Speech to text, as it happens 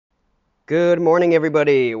Good morning,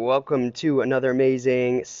 everybody. Welcome to another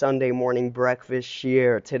amazing Sunday morning breakfast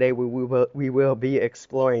shir. Today we will be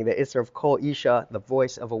exploring the Isser of Kol Isha, the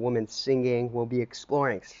voice of a woman singing. We'll be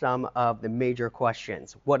exploring some of the major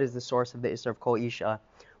questions. What is the source of the Isser of Kol Isha?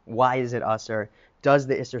 Why is it Usser? Does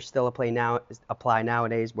the Isser still apply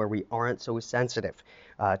nowadays where we aren't so sensitive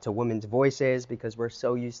to women's voices because we're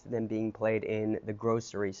so used to them being played in the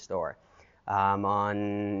grocery store?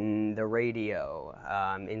 On the radio,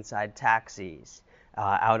 inside taxis,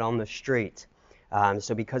 out on the street.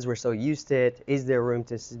 So because we're so used to it, is there room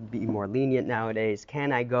to be more lenient nowadays?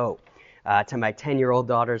 Can I go to my 10-year-old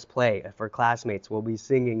daughter's play if her classmates will be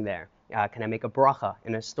singing there? Can I make a bracha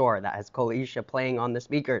in a store that has Kol Isha playing on the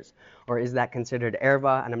speakers? Or is that considered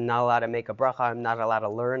erva and I'm not allowed to make a bracha, I'm not allowed to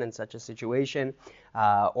learn in such a situation?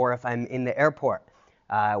 Or if I'm in the airport,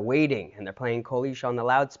 waiting, and they're playing Kol Isha on the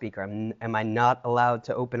loudspeaker, am I not allowed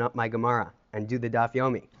to open up my Gemara and do the Daf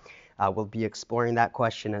Yomi? We'll be exploring that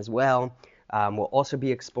question as well. We'll also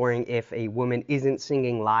be exploring if a woman isn't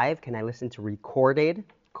singing live, can I listen to recorded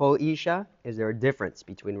Kol Isha? Is there a difference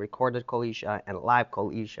between recorded Kol Isha and live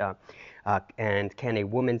Kol Isha? And can a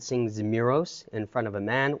woman sing Zemiros in front of a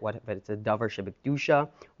man? What if it's a Davar Shebekdusha?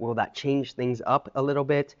 Will that change things up a little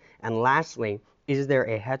bit? And lastly, is there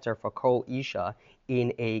a heter for Kol Isha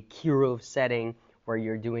in a kiruv setting where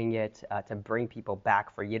you're doing it to bring people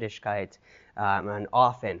back for Yiddishkeit? And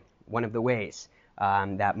often, one of the ways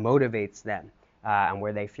that motivates them and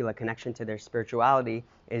where they feel a connection to their spirituality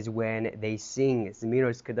is when they sing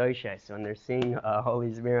Zemiros Kadoshes, when they're singing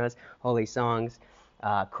holy Zemiros, holy songs,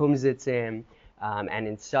 kumzitzim, and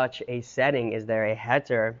in such a setting, is there a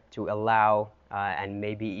heter to allow and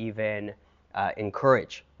maybe even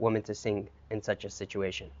encourage women to sing in such a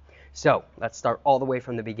situation? So let's start all the way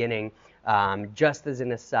from the beginning. Just as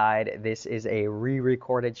an aside, this is a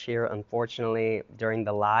re-recorded shir. Unfortunately, during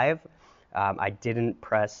the live, I didn't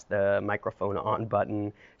press the microphone on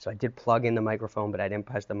button. So I did plug in the microphone, but I didn't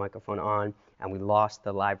press the microphone on, and we lost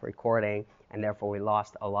the live recording, and therefore we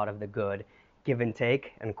lost a lot of the good give and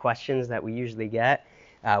take and questions that we usually get,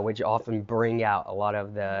 which often bring out a lot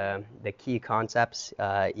of the key concepts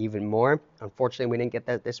even more. Unfortunately, we didn't get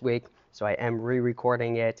that this week, so I am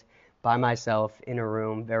re-recording it by myself in a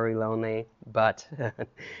room, very lonely, but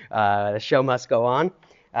the show must go on,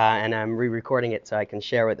 and I'm re-recording it so I can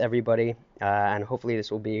share with everybody, and hopefully this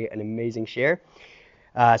will be an amazing share.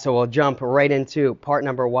 So we'll jump right into part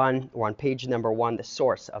number one. We're on page number one, the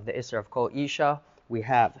source of the Isser of Kol Isha. We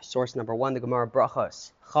have source number one, the Gemara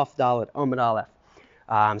Brachos, Chaf Dalet Amud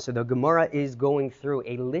Aleph. So the Gemara is going through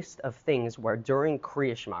a list of things where during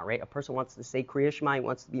Kriya Shema, right, a person wants to say Kriya Shema, he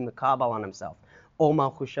wants to be Makabal on himself. Ol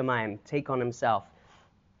Malchus Shamayim, take on himself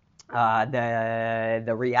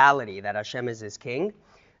the reality that Hashem is his king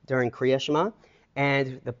during Kriya Shema.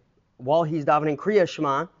 And while he's davening Kriya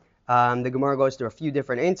Shema, the Gemara goes through a few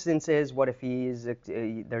different instances. What if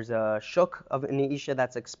there's a shuk of an Isha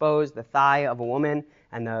that's exposed, the thigh of a woman,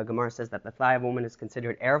 and the Gemara says that the thigh of a woman is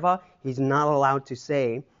considered erva. He's not allowed to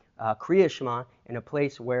say Kriya Shema in a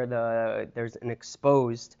place where there's an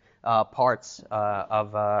exposed parts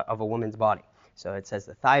of a woman's body. So it says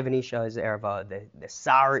the thigh of an Isha is erva, the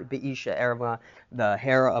sar be'isha erva, the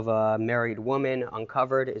hair of a married woman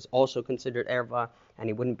uncovered is also considered erva, and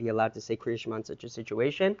he wouldn't be allowed to say Kriya Shema in such a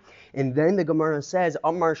situation. And then the Gemara says,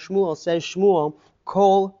 Amar Shmuel, says Shmuel,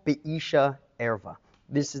 Kol be'isha erva.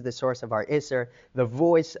 This is the source of our Isser. The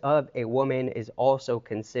voice of a woman is also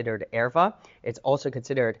considered erva. It's also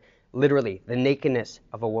considered literally the nakedness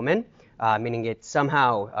of a woman, meaning it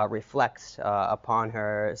somehow reflects upon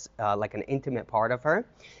her like an intimate part of her.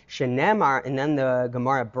 Shenemar, and then the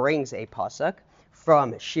Gemara brings a pasuk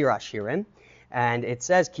from Shira Shirim, and it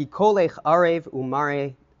says, Ki kolech arev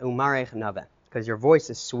umarech nave, because your voice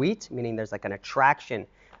is sweet, meaning there's like an attraction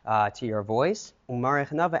to your voice,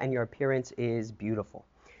 umarech nave, and your appearance is beautiful.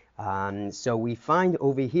 So we find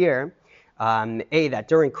over here, that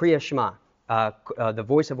during Kriya Shema, the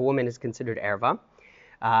voice of a woman is considered erva.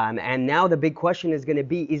 And now the big question is going to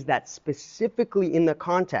be, is that specifically in the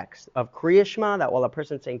context of Kriya Shema, that while a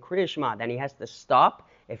person's saying Kriya Shema, then he has to stop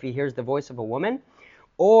if he hears the voice of a woman?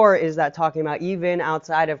 Or is that talking about even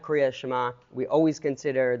outside of Kriya Shema, we always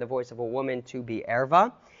consider the voice of a woman to be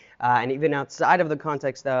erva? And even outside of the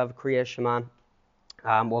context of Kriya Shema,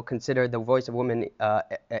 we'll consider the voice of a woman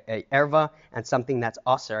erva and something that's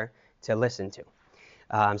usher to listen to.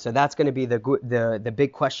 So that's going to be the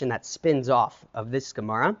big question that spins off of this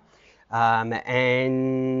Gemara,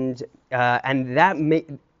 and that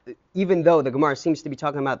even though the Gemara seems to be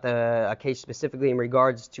talking about a case specifically in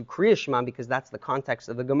regards to Kriya Shema, because that's the context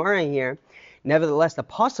of the Gemara here, nevertheless the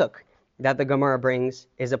pasuk that the Gemara brings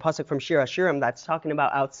is a pasuk from Shir Hashirim that's talking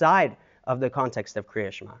about outside of the context of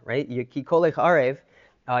Kriya Shema, right? Ki kolech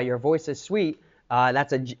arev, your voice is sweet.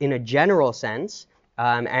 That's in a general sense.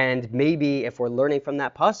 And maybe if we're learning from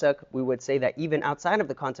that pasuk, we would say that even outside of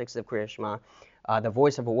the context of Kriya Shema, the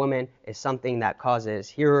voice of a woman is something that causes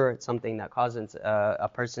hearer, it's something that causes a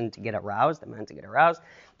person to get aroused, a man to get aroused,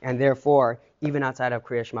 and therefore, even outside of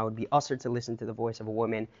Kriya Shema, would be usher to listen to the voice of a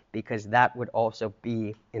woman, because that would also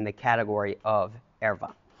be in the category of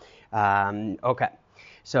erva. Okay,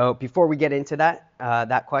 so before we get into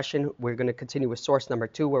that question, we're going to continue with source number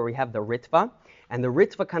 2, where we have the Ritva. And the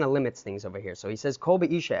Ritva kind of limits things over here. So he says, Kol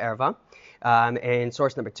Isha erva, in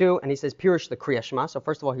source number 2, and he says, Pirush the Kriya Shema. So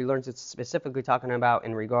first of all, he learns it's specifically talking about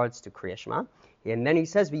in regards to Kriya Shema. And then he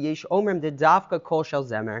says, V'yesh omrim de davka kol shel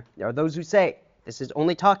zemer. There are those who say, this is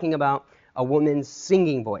only talking about a woman's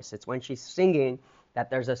singing voice. It's when she's singing that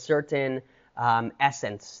there's a certain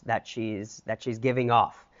essence that she's giving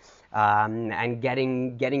off. And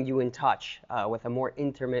getting you in touch with a more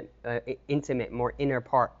intimate, more inner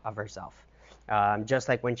part of herself. Just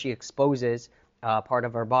like when she exposes part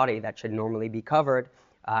of her body that should normally be covered,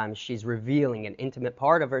 she's revealing an intimate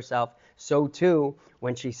part of herself. So too,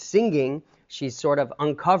 when she's singing, she's sort of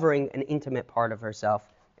uncovering an intimate part of herself,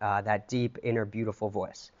 that deep, inner, beautiful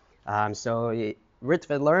voice. So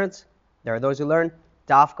Ritva learns, there are those who learn,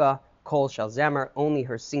 Dafka Kol Shel Zemer, only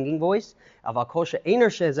her singing voice. Aval Kol She'einer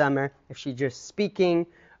Shel Zemer, if she's just speaking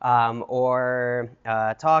or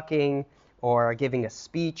talking, or giving a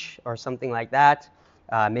speech or something like that,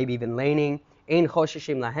 maybe even laning, ein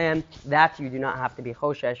chosheshim lahem, that you do not have to be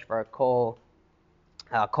choshesh for a kol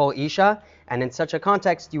isha, and in such a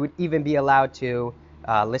context, you would even be allowed to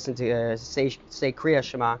listen to say Kriya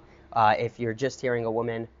Shema if you're just hearing a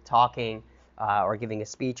woman talking or giving a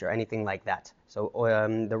speech or anything like that. So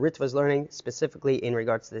the Ritva is learning specifically in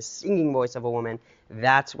regards to the singing voice of a woman.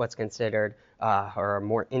 That's what's considered her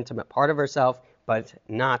more intimate part of herself, but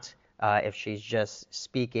not if she's just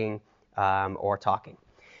speaking or talking.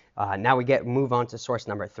 Now we move on to source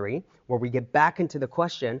number 3, where we get back into the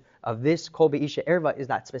question of this Kol Be'isha Erva. Is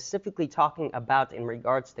that specifically talking about in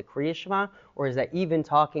regards to Kriya Shema, or is that even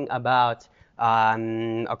talking about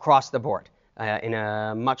across the board in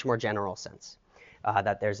a much more general sense?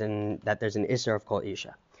 That there's an Isser of Kol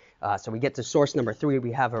Isha. So we get to source number 3.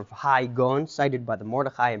 We have Rav Hai Gon, cited by the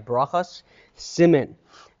Mordechai and Brachas, Siman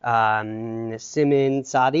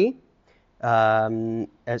Tzadi,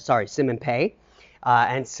 Siman Pei,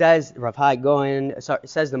 and says Rav Hai Gon,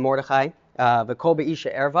 says the Mordechai, V'kol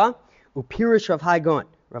Be'isha Erva, Upirish Rav Hai Gon.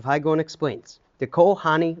 Rav Hai Gon explains, the Kol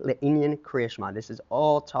Hani Le'inyan Kriya Shema. This is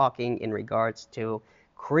all talking in regards to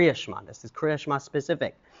Kriya Shema. This is Kriya Shema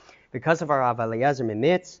specific. Because of our Rav Eliezer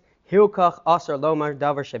Mimitz, Hilkach Asar Lomar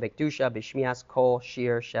Davar Shebekdusha Bishmias Kol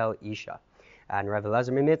Shir Shel Isha. And Rav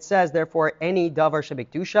Eliezer Mimitz says, therefore, any Davar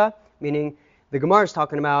Shebekdusha, meaning the Gemara is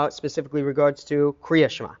talking about specifically regards to Kriya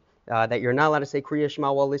Shema, that you're not allowed to say Kriya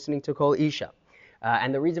Shema while listening to Kol Isha.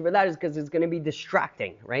 And the reason for that is because it's going to be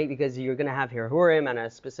distracting, right? Because you're going to have Hirhurim and a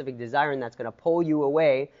specific desire, and that's going to pull you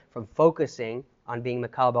away from focusing on being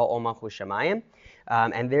Mekal Ba'ol Malchus Shamayim.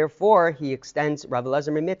 And therefore, Rav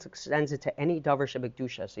Eliezer Mimitz extends it to any Davar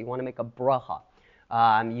Shebekdusha. So you want to make a bracha.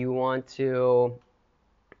 You want to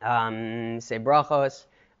say brachos,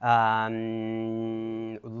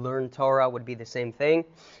 learn Torah would be the same thing.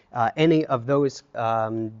 Any of those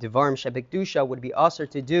Devarim Shebekdusha would be also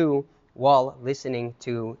to do while listening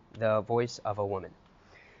to the voice of a woman.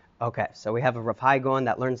 Okay, so we have a Rav Hai Gon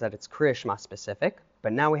that learns that it's Kriya Shema specific,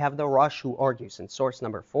 but now we have the Rosh who argues in source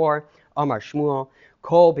number 4, Amar Shmuel,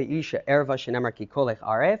 Kol Be'isha Erva Shenemar Ki Kolech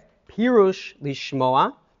Arev, Pirush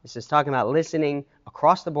Lishmoa. This is talking about listening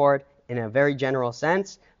across the board in a very general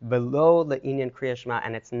sense, below the Inyan Kriya Shema,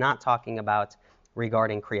 and it's not talking about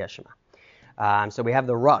regarding Kriya Shema. So we have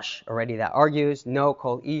the Rosh already that argues, no,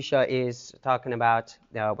 Kol Isha is talking about,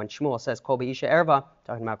 when Shmuel says Kol Be'isha Erva,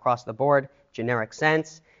 talking about across the board, generic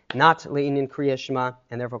sense, not Le'inyan Kriya Shema,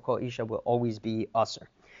 and therefore Kol Isha will always be Asr.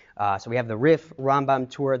 So we have the Rif, Rambam,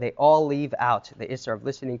 Tur, they all leave out the Isser of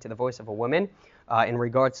listening to the voice of a woman in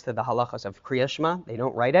regards to the halachas of Kriya Shema. They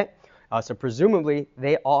don't write it. So presumably,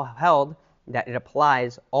 they all held that it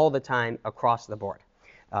applies all the time across the board.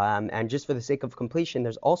 And just for the sake of completion,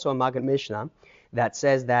 there's also a Maggid Mishnah that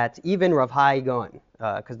says that even Rav Hai Gon,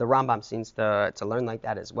 because the Rambam seems to learn like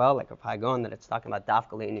that as well, like Rav Hai Gon, that it's talking about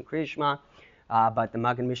Dafka Le'inyan Kriya Shema, but the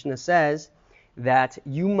Maggid Mishnah says that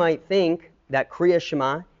you might think that Kriya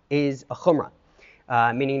Shema is a Chumrah,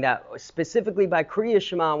 meaning that specifically by Kriya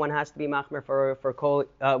Shema, one has to be Machmer for Kol,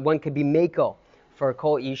 one could be Meko for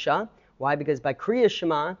Kol Isha. Why? Because by Kriya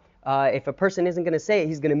Shema, if a person isn't going to say it,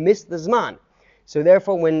 he's going to miss the Zman. So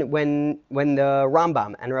therefore, when the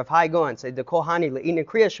Rambam and Rav Hai Gaon say the Kol Hani Le'ina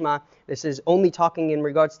Kriya Shema, this is only talking in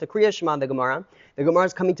regards to Kriya Shema, the Gemara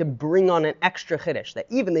is coming to bring on an extra Chiddush, that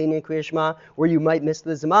even the Le'ina Kriya Shema, where you might miss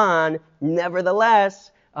the Zman,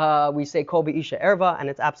 nevertheless, we say Kol Be'isha Erva, and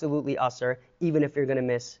it's absolutely Aser, even if you're going to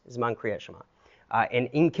miss Zman Kriya Shema. And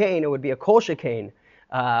in Kain, it would be a Kol Shekain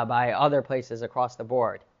by other places across the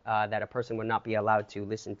board, that a person would not be allowed to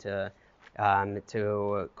listen to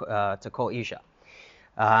Kol Isha.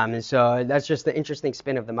 So that's just the interesting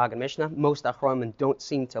spin of the Maggid Mishnah. Most Achronim don't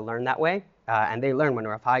seem to learn that way, and they learn when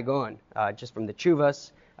Rav Hai Gaon, just from the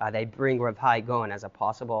Chuvas, they bring Rav Hai Gaon as a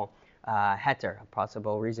possible heter, a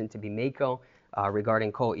possible reason to be meko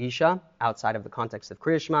regarding Kol Isha outside of the context of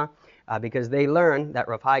Kriya Shema, because they learn that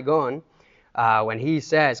Rav Hai Gaon, when he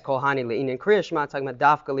says Kol Hani Le'inyan Kriya Shema, talking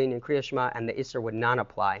about Dafka Le'inyan Kriya Shema, and the Isser would not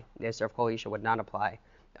apply, the Isser of Kol Isha would not apply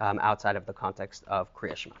outside of the context of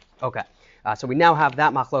Kriya Shema. Okay, so we now have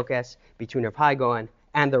that machlokes between Rav Hai Gaon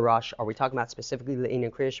and the Rosh. Are we talking about specifically Le'inyan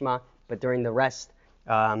Kriya Shema, but during the rest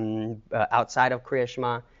outside of Kriya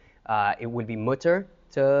Shema, it would be mutter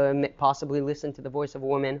to possibly listen to the voice of a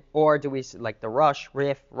woman, or do we, like the Rosh,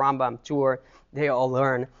 Rif, Rambam, Tur, they all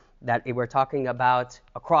learn that we're talking about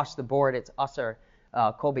across the board, it's Aser,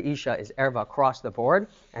 Kol Be'isha is Erva across the board,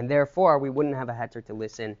 and therefore we wouldn't have a heter to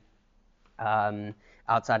listen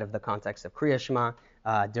outside of the context of Kriya Shema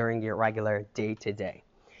during your regular day-to-day.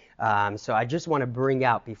 So I just want to bring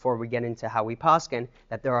out, before we get into how we paskin,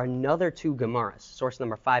 that there are another two Gemaras, source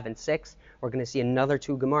number 5 and 6. We're going to see another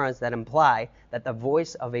two Gemaras that imply that the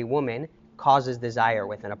voice of a woman causes desire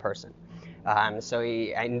within a person.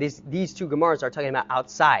 These two Gemaras are talking about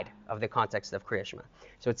outside of the context of Kriya Shema.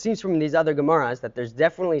 So it seems from these other Gemaras that there's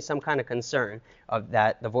definitely some kind of concern of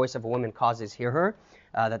that the voice of a woman causes hear her,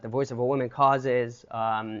 that the voice of a woman causes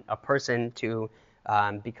a person to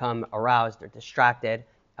become aroused or distracted,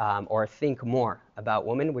 or think more about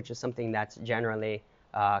women, which is something that's generally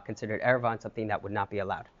considered erva and something that would not be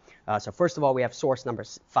allowed. So first of all, we have source number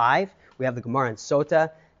 5. We have the Gemara in Sota,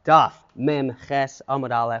 Daf Mem Ches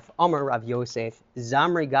Amud Aleph Amar Rav Yosef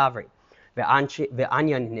Zamri Gavri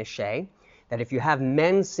Ve'anyan Nishay, that if you have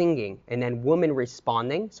men singing and then women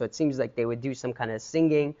responding, so it seems like they would do some kind of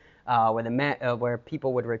singing where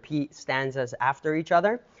people would repeat stanzas after each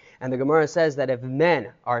other, and the Gemara says that if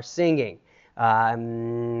men are singing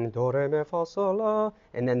and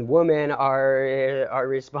then women are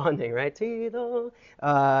responding, right?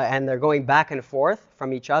 And they're going back and forth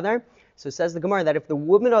from each other. So it says the Gemara that if the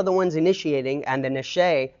women are the ones initiating and the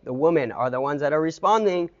neshe, the women, are the ones that are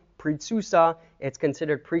responding, pritsusa, it's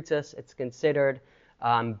considered pritus, it's considered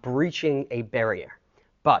breaching a barrier.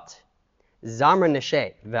 But Zamra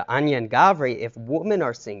Neshe, the Anyan Gavri, if women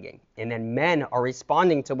are singing and then men are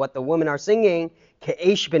responding to what the women are singing,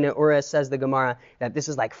 Ke'esh bin Ura, says the Gemara, that this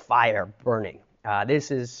is like fire burning.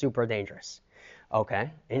 This is super dangerous.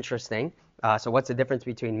 Okay, interesting. So what's the difference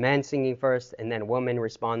between men singing first and then women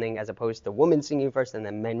responding, as opposed to women singing first and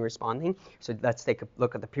then men responding? So let's take a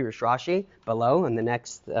look at the Pirush Rashi below in the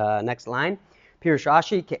next line. Pirush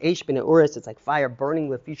Rashi, Ke'esh bin Uris, it's like fire burning,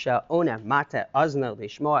 lefisha ona mata azna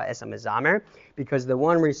lishmoa es mezamer, because the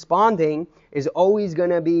one responding is always going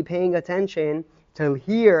to be paying attention to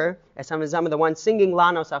hear es mezamer, the one singing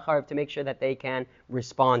lanos acharv, to make sure that they can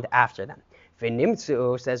respond after them.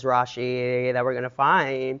 V'nimtzu, says Rashi, that we're going to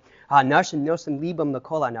find nashim nosim libam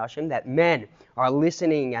l'kol nashim, that men are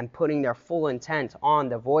listening and putting their full intent on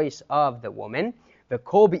the voice of the woman. The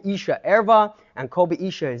Kol Be'isha Erva, and Kol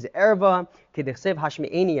Be'isha is Erva, K'dechsev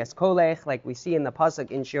Hashme'eni es Kolech, like we see in the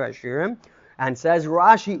pasuk in Shir HaShirim, and says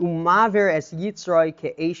Rashi Umaver es Yitzroi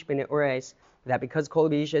Ke'esh ben Ures, that because Kol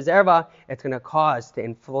Be'isha is Erva, it's going to cause to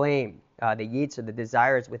inflame the yitz, or the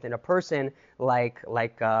desires within a person, like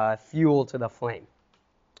fuel to the flame.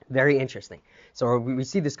 Very interesting. So we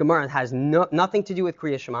see this Gemara has nothing to do with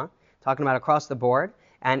Kriya Shema, talking about across the board,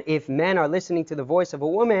 and if men are listening to the voice of a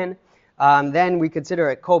woman, then we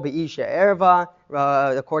consider it Kol Be'isha Erva,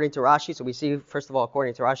 according to Rashi. So we see, first of all,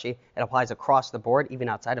 according to Rashi, it applies across the board, even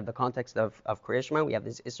outside of the context of Kriya Shema. We have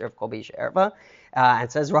this Isser of Kol Be'isha Erva.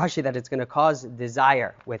 And says Rashi that it's going to cause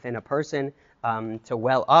desire within a person to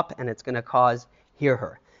well up, and it's going to cause hear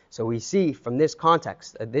her. So we see from this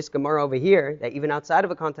context, this Gemara over here, that even outside of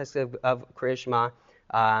the context of Kriya Shema,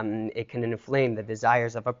 it can inflame the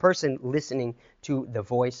desires of a person listening to the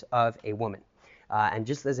voice of a woman. And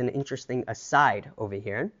just as an interesting aside over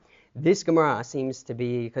here, this Gemara seems to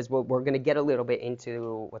be, because we're going to get a little bit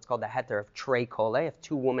into what's called the heter of trei kole, if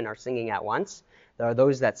two women are singing at once. There are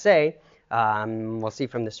those that say, we'll see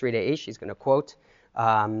from the Sridei Ish, he's going to quote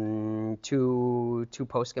two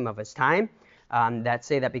poskim of his time that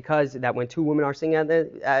say that because that when two women are singing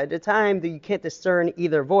at a time, that you can't discern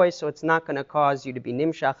either voice, so it's not going to cause you to be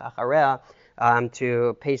nimshach achareh,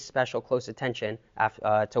 to pay special close attention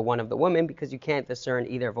to one of the women because you can't discern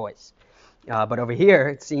either voice. But over here,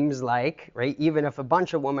 it seems like, right, even if a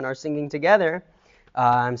bunch of women are singing together,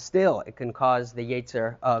 still it can cause the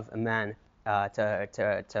yetzer of a man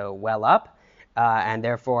to well up, and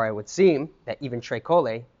therefore it would seem that even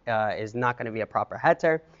trekole is not going to be a proper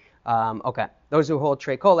heter. Okay, those who hold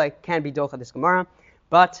trekole can be docha this Gemara,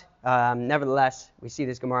 but nevertheless, we see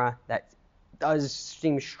this Gemara that does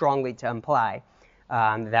seem strongly to imply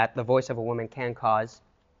that the voice of a woman can cause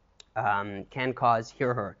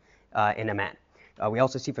hear her in a man. We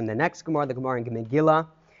also see from the next Gemara, the Gemara in Megillah,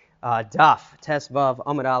 Daf Tesvav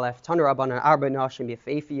Amud Aleph Tanu Rabbanan Arba Nashim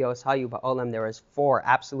Yefeifios Hayu Ba'olam. There is 4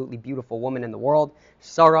 absolutely beautiful women in the world: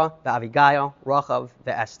 Sarah, the Avigail, Rachav,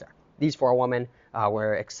 the Esther. These 4 women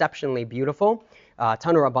were exceptionally beautiful.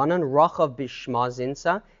 Tanu Rabbanan Rachav Bishma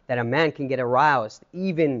Zinsa, that a man can get aroused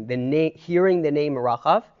even hearing the name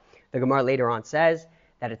Rachav. The Gemara later on says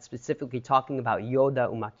that it's specifically talking about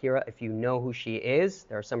Yoda Umakira, if you know who she is.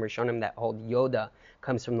 There are some Rishonim that hold Yoda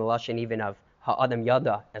comes from the lashon even of Ha'adam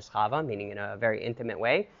Yada Eschava, meaning in a very intimate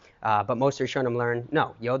way. But most Rishonim learn,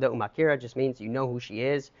 no, Yoda Umakira just means you know who she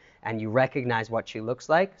is and you recognize what she looks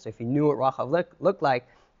like. So if you knew what Rachav looked like,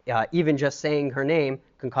 even just saying her name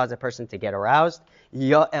can cause a person to get aroused.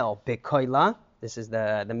 Yael Bekoila, this is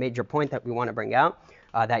the major point that we want to bring out.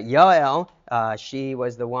 That Yael, she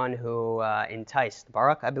was the one who enticed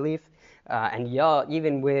Barak, I believe, and Yael,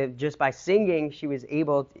 even with just by singing, she's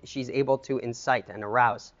able to incite and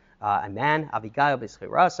arouse a man. Avigail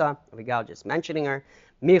b'schirasa, Avigail just mentioning her.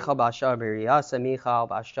 Michal b'ashar b'riyasa, Michal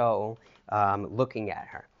b'ashar looking at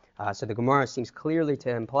her. So the Gemara seems clearly to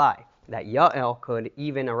imply that Yael could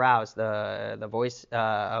even arouse the voice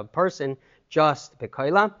of person just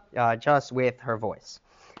b'koila, just with her voice.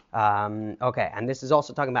 Okay, and this is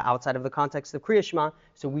also talking about outside of the context of Kriya Shema.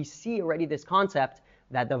 So we see already this concept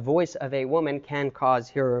that the voice of a woman can cause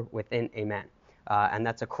hearer within a man, and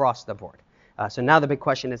that's across the board. So now the big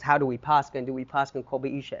question is, how do we paskin? Do we paskin kol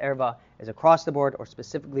be'isha erva is across the board or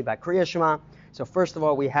specifically by Kriya Shema? So first of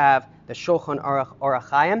all, we have the Shulchan Aruch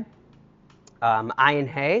Chaim, Ayin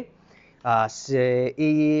Hey,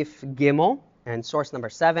 Seif Gimel, and source number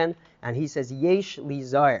 7, and he says Yesh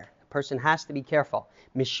Lizair. A person has to be careful.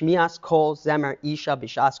 Mishmias kol zemer isha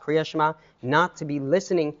b'shas Kriya Shema, not to be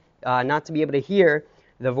listening, not to be able to hear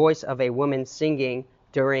the voice of a woman singing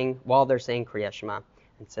while they're saying Kriya Shema.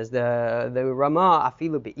 It says the Rama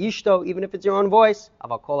afilu beishto, even if it's your own voice,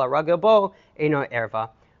 aval kol haragabo eino erva.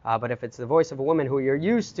 But if it's the voice of a woman who you're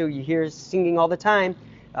used to, you hear singing all the time,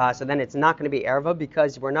 so then it's not going to be erva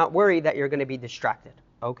because we're not worried that you're going to be distracted.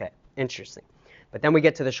 Okay, interesting. But then we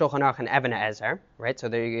get to the Shulchan Aruch and Even Ezer, right? So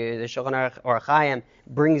the Shulchan Aruch Chaim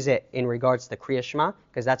brings it in regards to Kriya Shema,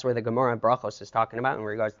 because that's where the Gemara Brachos is talking about in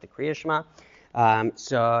regards to Kriya Shema.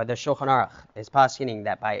 So the Shulchan Aruch is paskening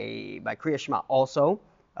that by Kriya Shema also,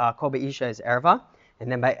 Kol Be'isha is erva,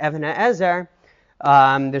 and then by Even Ezer, the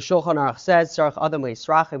Shulchan Aruch says, Sarach Adam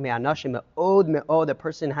Le'israchim Me'anashim Me'od Me'od. A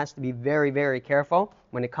person has to be very, very careful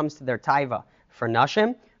when it comes to their taiva for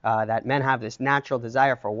nashim. That men have this natural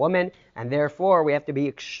desire for women, and therefore we have to be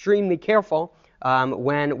extremely careful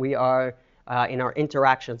when we are in our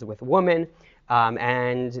interactions with women.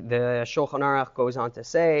 And the Shulchan Aruch goes on to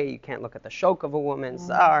say you can't look at the shok of a woman,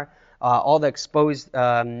 zar, all the exposed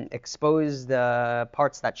parts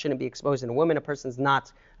that shouldn't be exposed in a woman. A person's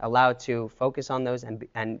not allowed to focus on those, and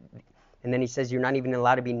then he says you're not even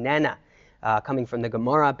allowed to be nena. Coming from the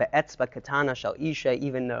Gemara, be'etzba katana shal isha,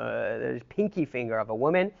 even the pinky finger of a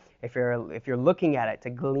woman, if you're looking at it to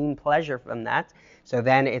glean pleasure from that, so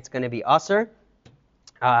then it's going to be usher,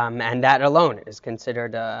 and that alone is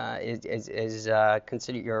considered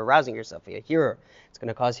considered you're arousing yourself. You're a hearer, it's going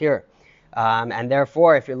to cause hearer, and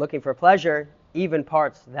therefore, if you're looking for pleasure, even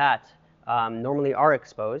parts that normally are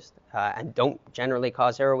exposed and don't generally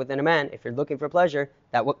cause hearer within a man, if you're looking for pleasure,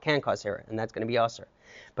 that what can cause hearer, and that's going to be usher.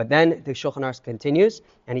 But then the Shulchan Aruch continues,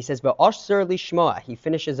 and he says, "Ba'asher lishmoa." He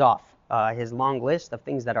finishes off his long list of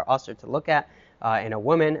things that are usher to look at in a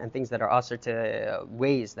woman, and things that are usher to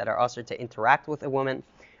ways that are usher to interact with a woman.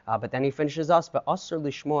 But then he finishes off, "Ba'asher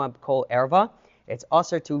lishmoa kol erva." It's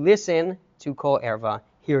usher to listen to kol erva.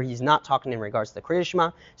 Here he's not talking in regards to Kriya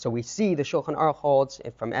Shema. So we see the Shulchan Aruch holds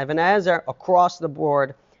from Even Ezer across the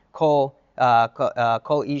board, kol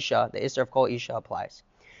isha, the Isser of kol isha applies.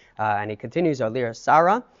 And he continues, Alira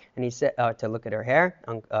Sarah, and he said to look at her hair,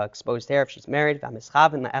 exposed hair if she's married.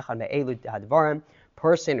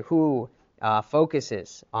 Person who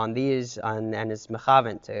focuses on these and is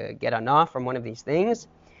mechaven to get anah from one of these things,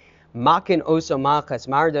 makin oso malchas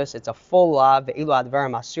mardos, it's a full lav, ve'ilu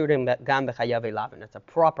advarim asurim gam b'chayav lavin. It's a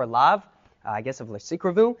proper lav, I guess, of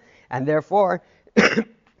l'sikravu, and therefore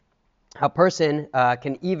a person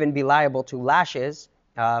can even be liable to lashes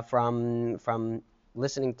from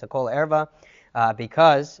listening to kol erva,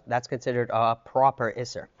 because that's considered a proper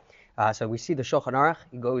isser. So we see the Shulchan Aruch,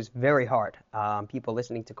 he goes very hard. People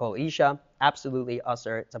listening to kol isha, absolutely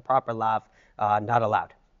usser. It's a proper lav, not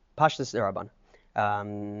allowed. Pashtus deraban.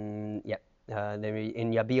 In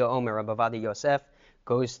Yabia Omer, Rabbi Yosef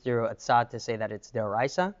goes through a tzad to say that it's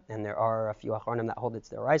deraisa, and there are a few achronim that hold it's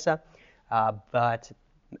deraisa, but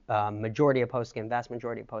majority of poskim, vast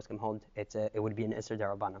majority of poskim hold it would be an isser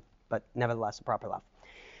derabanan, but nevertheless a proper lav.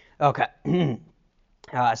 Okay.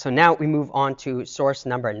 So now we move on to source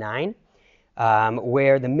number 9,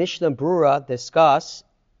 where the Mishnah Brura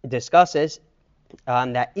discusses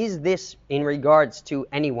that is this in regards to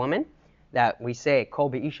any woman that we say kol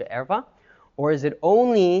be'isha erva, or is it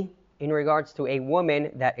only in regards to a woman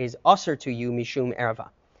that is usher to you mishum erva?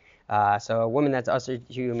 So a woman that's usher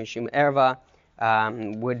to you mishum erva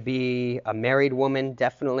would be a married woman,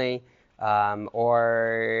 definitely,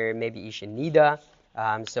 or maybe isha nida.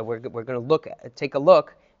 So we're going to take a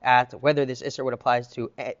look at whether this isser would apply to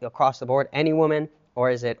across the board any woman, or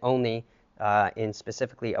is it only in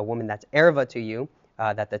specifically a woman that's erva to you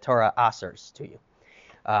that the Torah asers to you.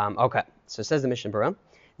 Okay, so says the Mishnah Berurah,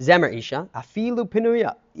 Zemer Isha, afilu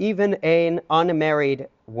pinuya, even an unmarried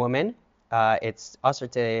woman, it's asser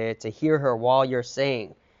to hear her while you're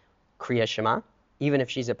saying Kriya Shema, even if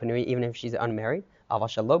she's a pinuya, even if she's unmarried. Aval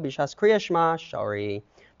shalo bishas Kriya Shema shari.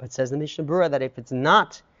 But says the Mishnah Berurah that if it's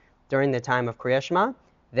not during the time of Kriya Shema,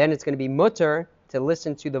 then it's going to be mutter to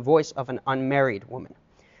listen to the voice of an unmarried woman.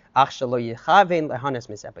 But you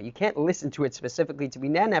can't listen to it specifically to be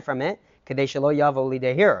nana from it,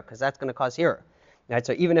 because that's going to cause hearer. Right?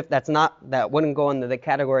 So even if that wouldn't go into the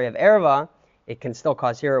category of erva, it can still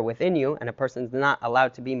cause hearer within you, and a person's not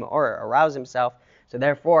allowed to be or arouse himself. So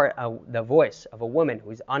therefore, the voice of a woman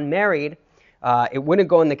who's unmarried, it wouldn't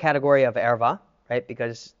go in the category of erva, right?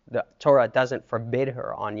 Because the Torah doesn't forbid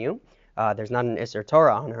her on you. There's not an Isser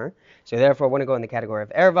Torah on her. So therefore, it wouldn't go in the category of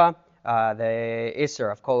erva. The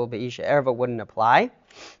Isser of kol be'isha erva wouldn't apply.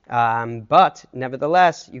 But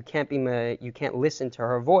nevertheless, you can't listen to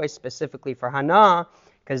her voice specifically for hana,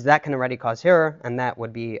 because that can already cause hearer, and that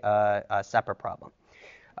would be a separate problem.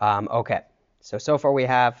 Okay, so far we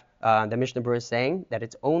have the Mishnah Berurah saying that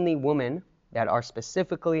it's only women that are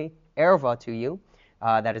specifically erva to you,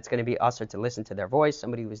 that it's going to be usher to listen to their voice.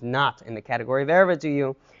 Somebody who is not in the category of erva to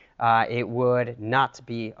you, it would not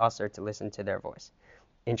be usher to listen to their voice.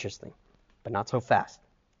 Interesting, but not so fast.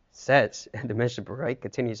 Says the Mishnah Berurah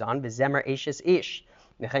continues on, V'zemer eishes ish,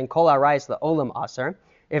 Nechen kol arayas le'olam aser.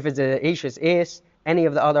 If it's a eishes ish, any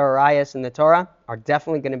of the other arayas in the Torah are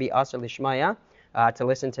definitely going to be aser lishmaya, to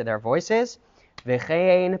listen to their voices.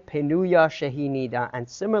 V'chein penuya shehi nida, and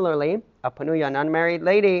similarly, a penuya, an unmarried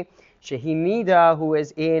lady, shehi nida, who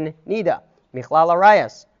is in nida, michlal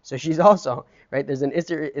arayas. So she's also, right, there's an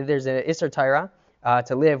isser Torah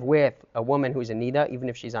to live with a woman who's a nida, even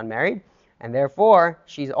if she's unmarried. And therefore,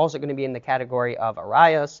 she's also going to be in the category of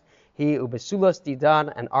arayas. He ubesulos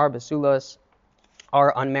didan, and our besulos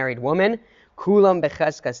are unmarried women. Kulam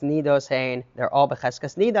becheskas nidos hein. They're all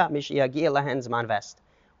becheskas nida. Mishiyagi lehen zman vest.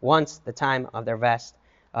 Once the time of their vest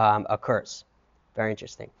occurs. Very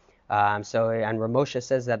interesting. And Ramosha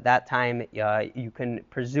says that time you can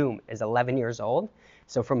presume is 11 years old.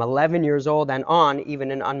 So from 11 years old and on, even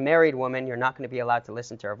an unmarried woman, you're not going to be allowed to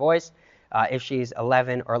listen to her voice. If she's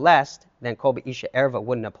 11 or less, then kol be'isha erva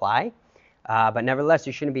wouldn't apply. But nevertheless,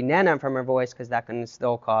 you shouldn't be nanan from her voice, because that can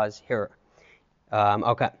still cause hearer.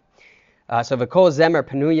 Okay. So v'kol zemer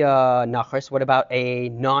penuya nachris. What about a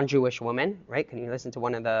non-Jewish woman? Right? Can you listen to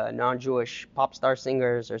one of the non-Jewish pop star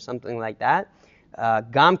singers or something like that?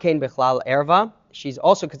 Gam kein bichlal erva. She's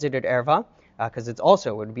also considered erva, because it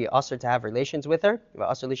would be usher to have relations with her.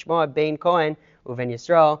 Usher lishmoa bein kohen uven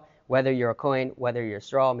Yisrael. Whether you're a Kohen, whether you're a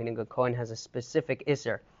Yisrael, meaning a Kohen has a specific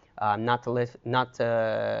Isser,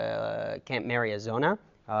 can't marry a Zona,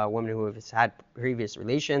 a woman who has had previous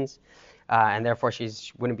relations, and therefore she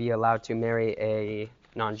wouldn't be allowed to marry a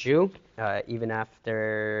non-Jew, even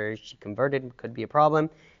after she converted. Could be a problem,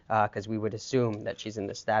 because we would assume that she's in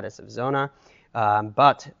the status of Zona.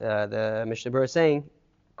 But the Mishnah Berurah is saying,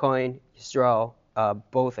 Kohen, Yisrael,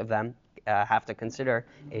 both of them have to consider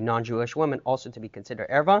a non-Jewish woman also to be considered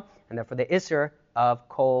erva, and therefore the isser of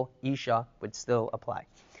kol isha would still apply.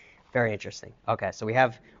 Very interesting. Okay, so we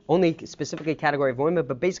have only specifically category of women,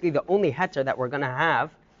 but basically the only heter that we're going to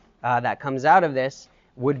have that comes out of this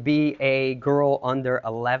would be a girl under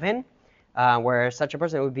 11, where such a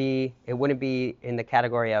person it wouldn't be in the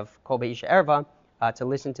category of kol be'isha erva to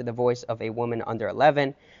listen to the voice of a woman under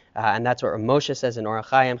 11, and that's what Moshe says in Orach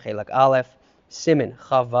Chaim Chelak Aleph Simin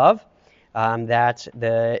Chavav. That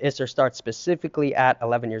the Isser starts specifically at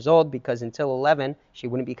 11 years old, because until 11 she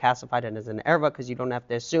wouldn't be classified as an erva, because you don't have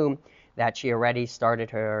to assume that she already started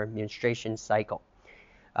her menstruation cycle.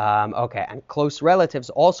 Okay, and close relatives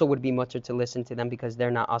also would be mutter to listen to them, because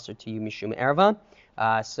they're not asur to you mishum erva.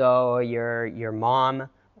 So your mom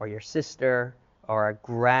or your sister or a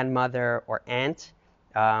grandmother or aunt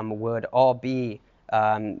would all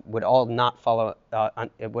not fall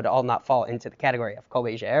into the category of kol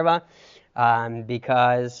be'isha erva.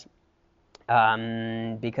 Because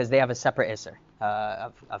they have a separate isser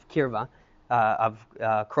of kirva, of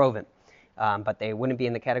krovim, but they wouldn't be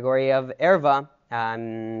in the category of erva,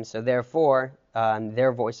 so therefore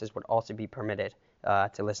their voices would also be permitted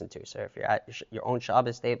to listen to. So if you're at your own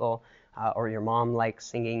Shabbos table, or your mom likes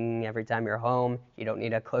singing every time you're home, you don't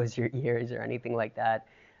need to close your ears or anything like that.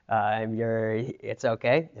 It's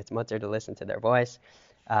okay. It's mutter to listen to their voice.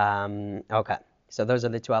 Okay. So those are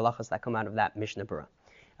the two halachas that come out of that Mishnah Berurah.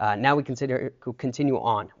 Now we continue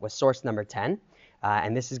on with source number 10.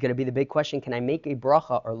 And this is going to be the big question: can I make a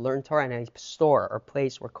bracha or learn Torah in a store or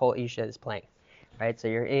place where Kol Isha is playing? Right? So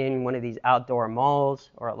you're in one of these outdoor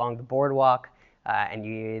malls or along the boardwalk,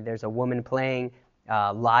 and there's a woman playing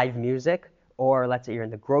live music. Or let's say you're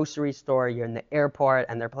in the grocery store, you're in the airport,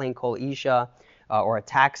 and they're playing Kol Isha, or a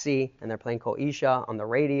taxi, and they're playing Kol Isha on the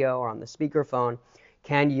radio or on the speakerphone.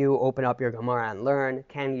 Can you open up your Gemara and learn?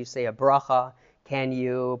 Can you say a bracha? Can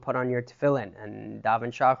you put on your tefillin and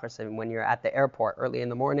daven shachar when you're at the airport early in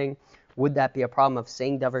the morning? Would that be a problem of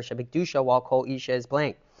saying davar shebikdusha while Kol Isha is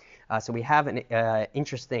playing? So we have an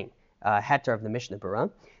interesting heter of the Mishnah Berurah,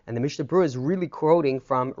 and the Mishnah Berurah is really quoting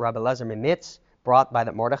from Rabbi Elazar Mimitz, brought by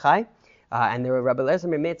the Mordechai, and the Rabbi Elazar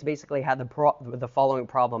Mimitz basically had the following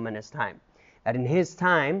problem in his time. That in his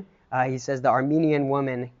time, he says the Armenian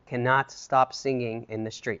woman cannot stop singing in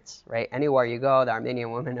the streets, right? Anywhere you go, the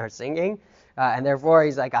Armenian women are singing, and therefore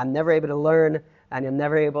he's like, I'm never able to learn, and I'm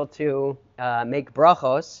never able to make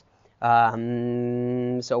brachos.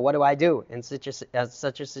 So what do I do in such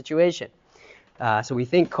a situation? So we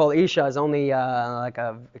think Kol Isha is only like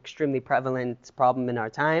a extremely prevalent problem in our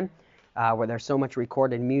time, where there's so much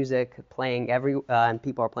recorded music playing and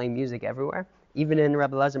people are playing music everywhere. Even in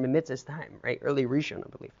Rabbi Elazar Mimitz's time, right? Early Rishon, I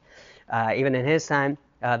believe. Even in his time,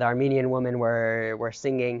 the Armenian women were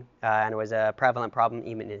singing, and it was a prevalent problem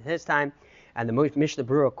even in his time. And the Mishnah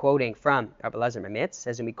Berurah, quoting from Rabbi Elazar Mimitz,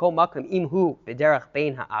 says, "Mikol makom imhu b'derech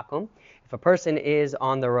bein ha'akum." If a person is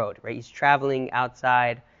on the road, right, he's traveling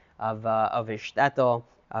outside of his shtetl,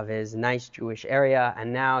 of his nice Jewish area,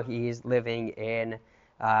 and now he's living in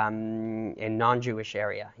non-Jewish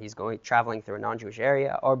area. He's traveling through a non-Jewish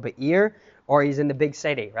area, or Be'ir, or he's in the big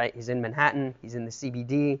city, right? He's in Manhattan, he's in the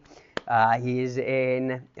CBD, he's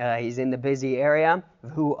in the busy area,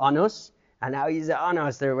 V'hu anus, and now he's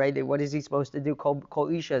anus there, right? What is he supposed to do? Kol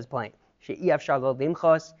Isha is playing. She'iyaf shalo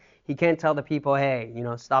limchos. He can't tell the people, hey,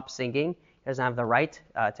 stop singing. He doesn't have the right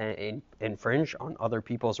to infringe on other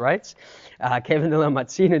people's rights. So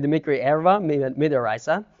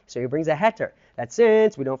he brings a heter that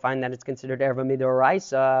since we don't find that it's considered erva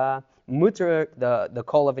midoraisa, mutter, the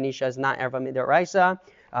kol of Anisha is not erva midoraisa.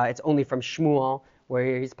 It's only from Shmuel,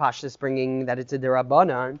 where he's pashtus bringing that it's a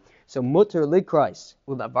derabanan. So mutter likros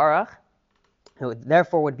ulavarach.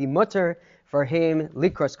 Therefore, would be mutter for him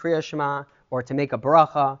likros kriya shema, or to make a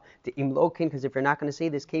bracha, to imlokin, because if you're not going to say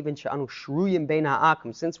this, kevin she'anu shruyim bein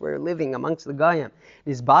ha'akum, since we're living amongst the Goyim,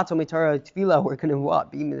 this bato mitara tefillah, we're going to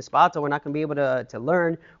what? Be in this bato, we're not going to be able to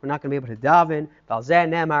learn, we're not going to be able to daven. Valzeh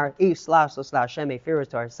nemar, if slash lo slash shem efiras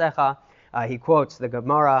to arsecha. He quotes the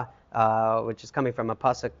Gemara, which is coming from a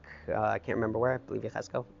pasuk, I can't remember where, I believe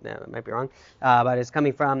Yechezkel, no, I might be wrong, but it's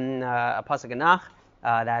coming from a pasuk Anach,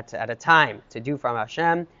 that at a time to do from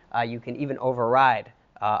Hashem, you can even override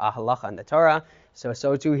a halacha in the Torah.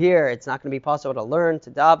 So too here, it's not going to be possible to learn,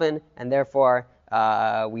 to daven, and therefore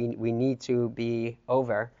we need to be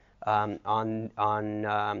over on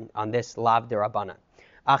this lav derabbanan.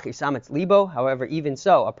 Ach isametz libo. However, even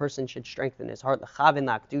so, a person should strengthen his heart lechavin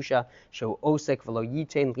la'akdusha shu osek v'lo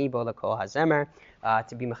yitein libo lekol hazemer,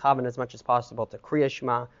 to be mechavan as much as possible to kriya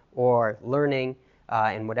shema or learning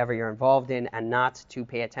in whatever you're involved in, and not to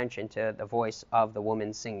pay attention to the voice of the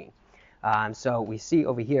woman singing. So we see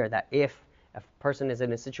over here that if a person is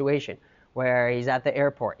in a situation where he's at the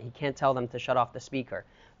airport, he can't tell them to shut off the speaker,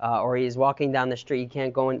 or he's walking down the street. He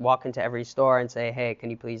can't go and walk into every store and say, hey, can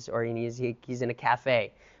you please, or he's in a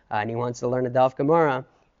cafe and he wants to learn a Daf Gemara.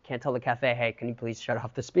 Can't tell the cafe, hey, can you please shut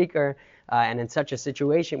off the speaker? And in such a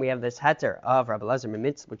situation, we have this heter of Rabbi Elazar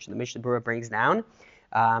Mimitz, which the Mishnah Berurah brings down,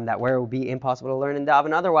 that where it will be impossible to learn in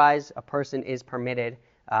daven. Otherwise, a person is permitted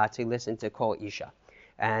to listen to Kol Isha.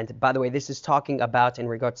 And by the way, this is talking about in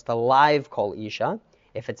regards to live Kol Isha.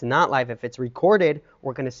 If it's not live, if it's recorded,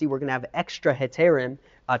 we're going to have extra heterim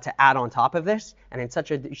to add on top of this. And in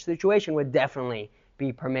such a situation, would definitely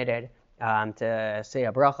be permitted to say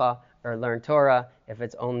a bracha or learn Torah. If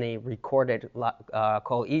it's only recorded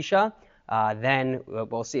Kol Isha, then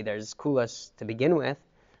we'll see. There's kulas to begin with,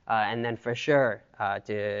 and then for sure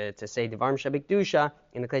to say Devarim Shabikdusha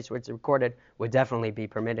in the case where it's recorded would definitely be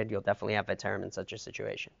permitted. You'll definitely have a term in such a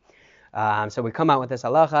situation. So we come out with this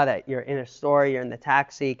halacha that you're in a store, you're in the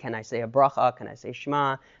taxi. Can I say a bracha? Can I say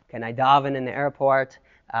Shema? Can I daven in the airport?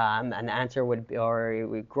 And the answer would be,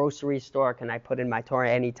 or grocery store, can I put in my Torah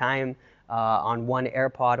anytime on one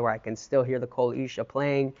AirPod where I can still hear the Kol Isha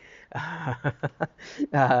playing?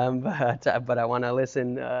 But I want to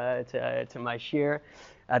listen to my shir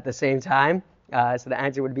at the same time. So the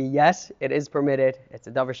answer would be yes, it is permitted. It's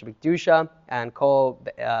a davar shebikdusha and Kol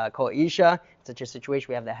Isha. In such a situation,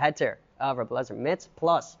 we have the heter of Rabbi Elazar Mimitz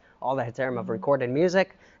plus all the heterim of recorded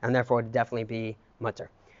music, and therefore it would definitely be mutter.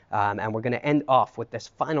 And we're going to end off with this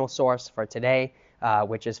final source for today,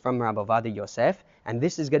 which is from Rabbi Ovadia Yosef. And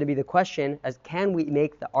this is going to be the question, as can we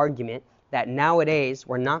make the argument that nowadays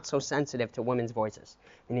we're not so sensitive to women's voices?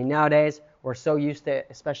 Meaning nowadays we're so used to,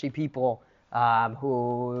 especially people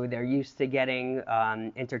who they're used to getting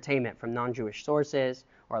entertainment from non-Jewish sources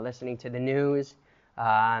or listening to the news.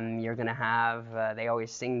 You're going to have, they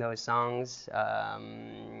always sing those songs,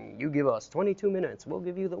 you give us 22 minutes, we'll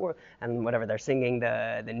give you the word, and whatever, they're singing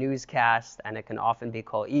the newscast, and it can often be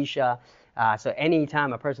called Isha. So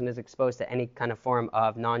anytime a person is exposed to any kind of form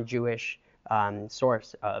of non-Jewish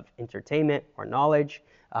source of entertainment or knowledge,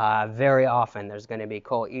 very often there's going to be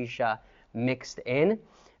Kol Isha mixed in.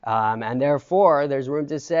 And therefore, there's room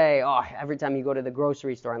to say, every time you go to the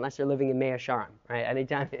grocery store, unless you're living in Mea Sharon, right?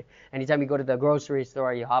 Anytime you go to the grocery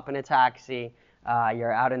store, you hop in a taxi,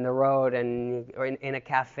 you're out in the road or in a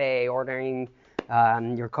cafe ordering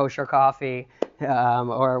your kosher coffee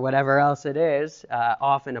or whatever else it is,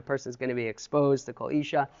 often a person's going to be exposed to Kol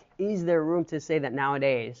Isha. Is there room to say that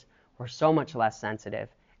nowadays we're so much less sensitive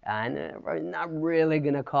and we're not really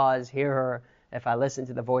going to hear her if I listen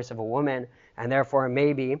to the voice of a woman, and therefore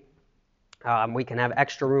maybe we can have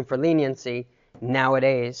extra room for leniency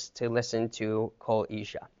nowadays to listen to Kol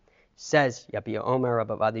Isha. Says Yabia Omer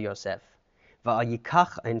Rabbi Ovadia Yosef,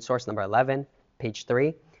 Va'yikach, in source number 11, page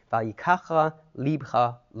 3, Va'yikacha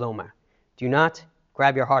libcha lomer. Do not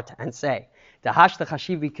grab your heart and say, Dahashta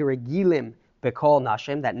chashivi kiregilim bekol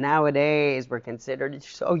nashim, that nowadays we're considered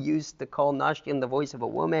so used to Kol Nashim, the voice of a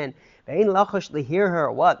woman. Ve'ein lachash to hear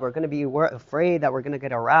her. What? We're going to be afraid that we're going to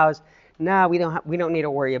get aroused. No, we don't need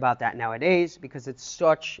to worry about that nowadays because it's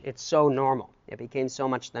so normal. It became so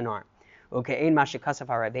much the norm. Okay, ein mashikasaf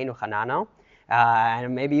Rabbeinu Chanano,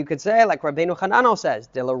 and maybe you could say like Rabbeinu Chanano says,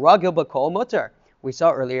 de la ragil b'kol mutter. We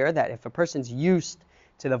saw earlier that if a person's used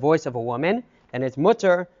to the voice of a woman, then it's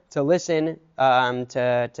mutter to listen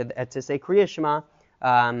to say Kriya Shema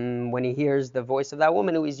when he hears the voice of that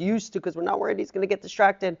woman who he's used to, because we're not worried he's going to get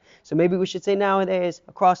distracted. So maybe we should say nowadays,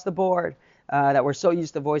 across the board, that we're so used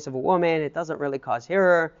to the voice of a woman, it doesn't really cause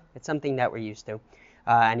hearer. It's something that we're used to.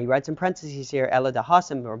 And he writes in parentheses here, Ela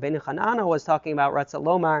Dahasim, Rabbeinu Chanano was talking about Ratza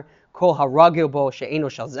Lomar, Kol Haragil Bo She'eno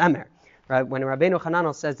Shel Zemer. Right? When Rabbeinu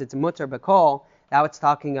Chanano says it's mutter b'kol, now it's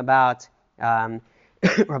talking about Rabbi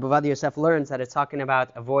Ovadia Yosef learns that it's talking about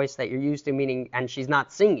a voice that you're used to, meaning, and she's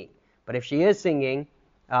not singing. But if she is singing,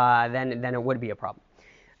 then it would be a problem,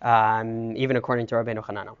 even according to Rabbeinu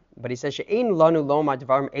Chanano. But he says, "She'ein lanu lomar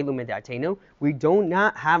dvarim elu midatenu." We do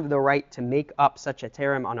not have the right to make up such a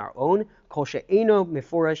terem on our own. Kol she'eno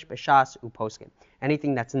mifurash b'shas uposkin.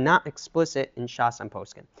 Anything that's not explicit in shas and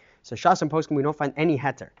poskin. So shas and poskin, we don't find any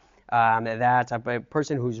heter. That a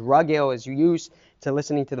person who's ragil is used to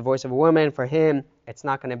listening to the voice of a woman, for him, it's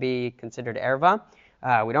not going to be considered erva.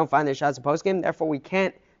 We don't find the shas and poskim, therefore we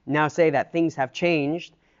can't now say that things have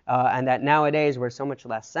changed and that nowadays we're so much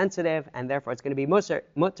less sensitive, and therefore it's going to be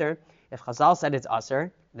mutter. If Chazal said it's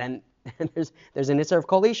aser, then there's an isser of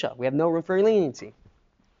Kol Isha. We have no room for leniency.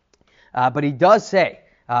 But he does say,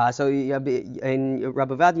 so in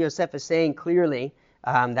Rabbi Ovadia Yosef is saying clearly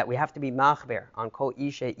that we have to be machber on Kol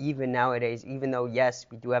Isha even nowadays, even though, yes,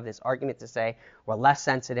 we do have this argument to say we're less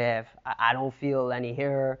sensitive. I don't feel any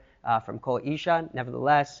hearer from Kol Isha.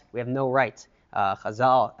 Nevertheless, we have no right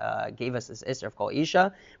Chazal gave us this Isser of Kol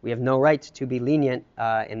Isha, we have no right to be lenient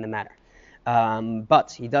in the matter.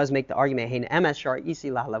 But he does make the argument, Hein emes shar isi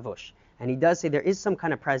lavush, and he does say there is some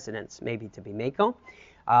kind of precedence maybe to be meko.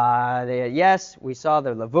 Yes, we saw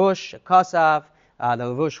the Lavush, Kasav. The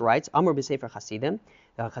Lavush writes, Amr b'Sefer Chasidim.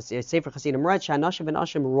 The Sefer Chasidim writes, Sha'anashim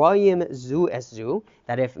v'nashim royim zu es zu,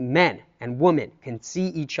 that if men and women can see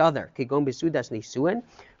each other, kigon b'sudas nisuen,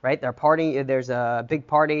 right? They're partying. There's a big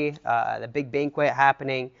party, the big banquet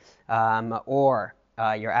happening, or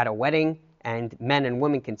you're at a wedding, and men and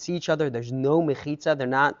women can see each other. There's no mechitza. They're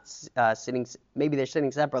not sitting. Maybe they're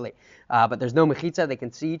sitting separately, but there's no mechitza. They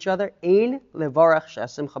can see each other. Ein levarach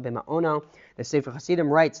she'asimcha b'ma'ono. The Sefer Hasidim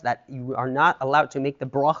writes that you are not allowed to make the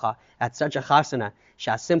bracha at such a chasana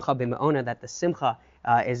she'asimcha b'ma'ona, that the simcha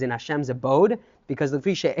is in Hashem's abode, because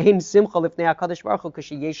the she'ein simcha lifnei Hakadosh Baruch Hu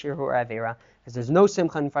k'sheyesh hirur avera, because there's no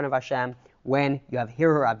simcha in front of Hashem when you have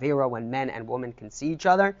hirur avera, when men and women can see each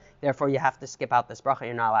other. Therefore, you have to skip out this bracha.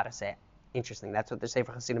 You're not allowed to say it. Interesting. That's what the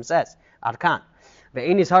Sefer Hasidim says. Arkan. But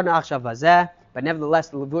nevertheless,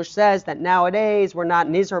 the Levush says that nowadays we're not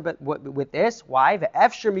nizar with this. Why?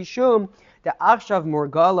 Ve'efshir mishum the achshav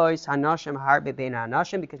morgalois hanashim harbe bein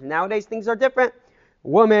hanashim, because nowadays things are different.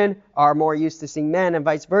 Women are more used to seeing men and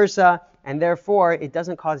vice versa, and therefore it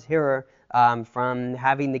doesn't cause hirur from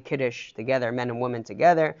having the kiddush together, men and women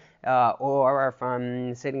together, or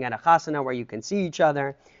from sitting at a chasana where you can see each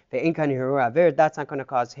other. That's not going to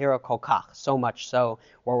cause hirur kolkach, so much so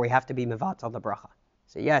where we have to be mevatel the bracha.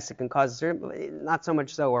 So yes, it can cause, not so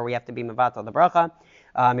much so where we have to be mevatel the bracha.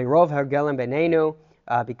 Mirov hergelim benenu,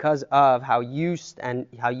 because of how used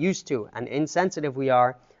to and insensitive we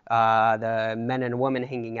are, the men and women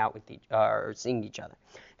hanging out with or seeing each other.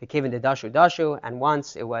 The kivin de dashu, and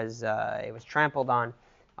once it was trampled on.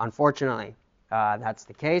 Unfortunately, that's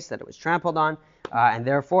the case, that it was trampled on, and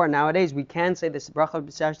therefore nowadays we can say this bracha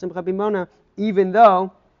b'sar simcha b'mona, even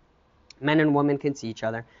though men and women can see each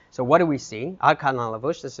other. So what do we see? Ad kan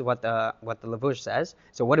lavush. This is what the Lavush says.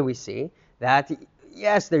 So what do we see? That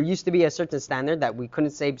yes, there used to be a certain standard that we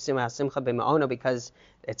couldn't say simcha b'ma'ona because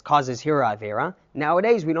it causes hirur avera.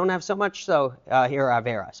 Nowadays we don't have so much so hirur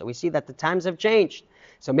avera. So we see that the times have changed.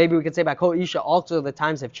 So maybe we could say by Kol Isha also the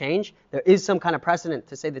times have changed. There is some kind of precedent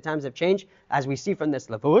to say the times have changed, as we see from this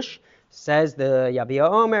Lavush. Says the Yabia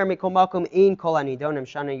Omer Mikol Malkum in Kol Anidonim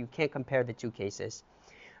Shana. You can't compare the two cases.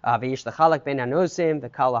 V'yish l'chalak ben anosim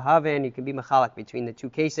v'kal lahavin. You can be machalak between the two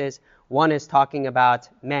cases. One is talking about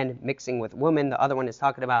men mixing with women. The other one is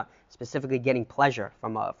talking about specifically getting pleasure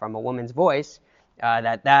from a woman's voice.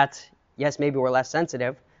 Yes, maybe we're less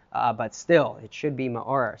sensitive, but still it should be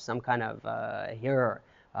ma'or, some kind of hearer.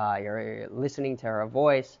 You're listening to her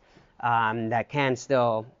voice that can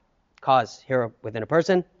still cause hirur within a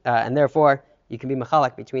person, and therefore you can be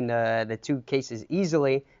machalak between the two cases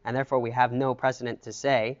easily, and therefore we have no precedent to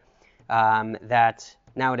say that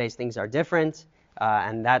nowadays things are different,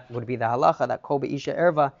 and that would be the halacha that kol b'isha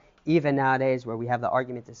erva, even nowadays where we have the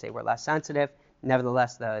argument to say we're less sensitive,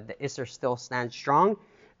 nevertheless the isser still stands strong,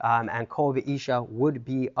 and kol b'isha would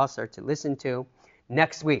be usher to listen to.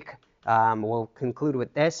 Next week, we'll conclude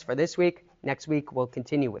with this for this week. Next week, we'll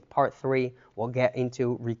continue with part 3. We'll get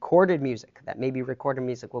into recorded music. That maybe recorded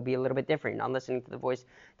music will be a little bit different. You're not listening to the voice,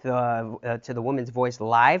 to the woman's voice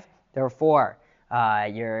live. Therefore,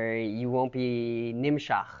 you won't be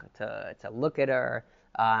nimshach to look at her,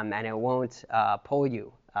 and it won't pull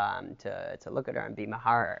you to look at her and be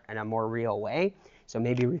mahar in a more real way. So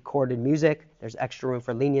maybe recorded music. There's extra room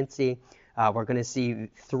for leniency. We're going to see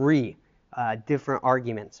 3 different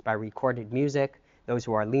arguments by recorded music. Those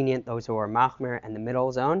who are lenient, those who are machmer, and the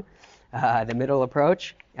middle zone, the middle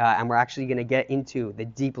approach. And we're actually going to get into the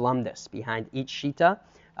deep lumdus behind each shita,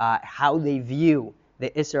 how they view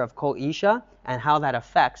the Isser of Kol Isha, and how that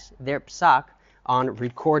affects their psak on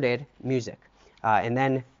recorded music. And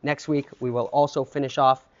then next week, we will also finish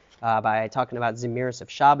off by talking about Zemiris of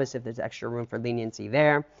Shabbos, if there's extra room for leniency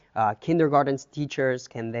there. Kindergarten teachers,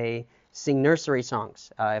 can they sing nursery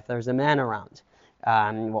songs if there's a man around?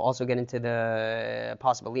 We'll also get into the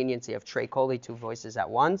possible leniency of Trei Koli, 2 voices at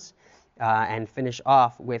once, and finish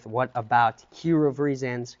off with what about kiruv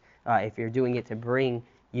reasons. If you're doing it to bring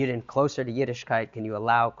Yidden closer to Yiddishkeit, can you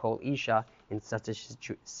allow Kol Isha in such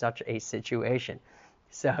a situation?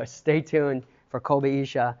 So stay tuned for Kol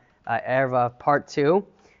Isha Erva Part 2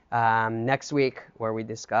 next week, where we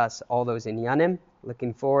discuss all those inyanim.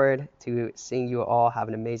 Looking forward to seeing you all. Have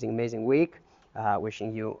an amazing, amazing week.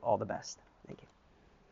 Wishing you all the best.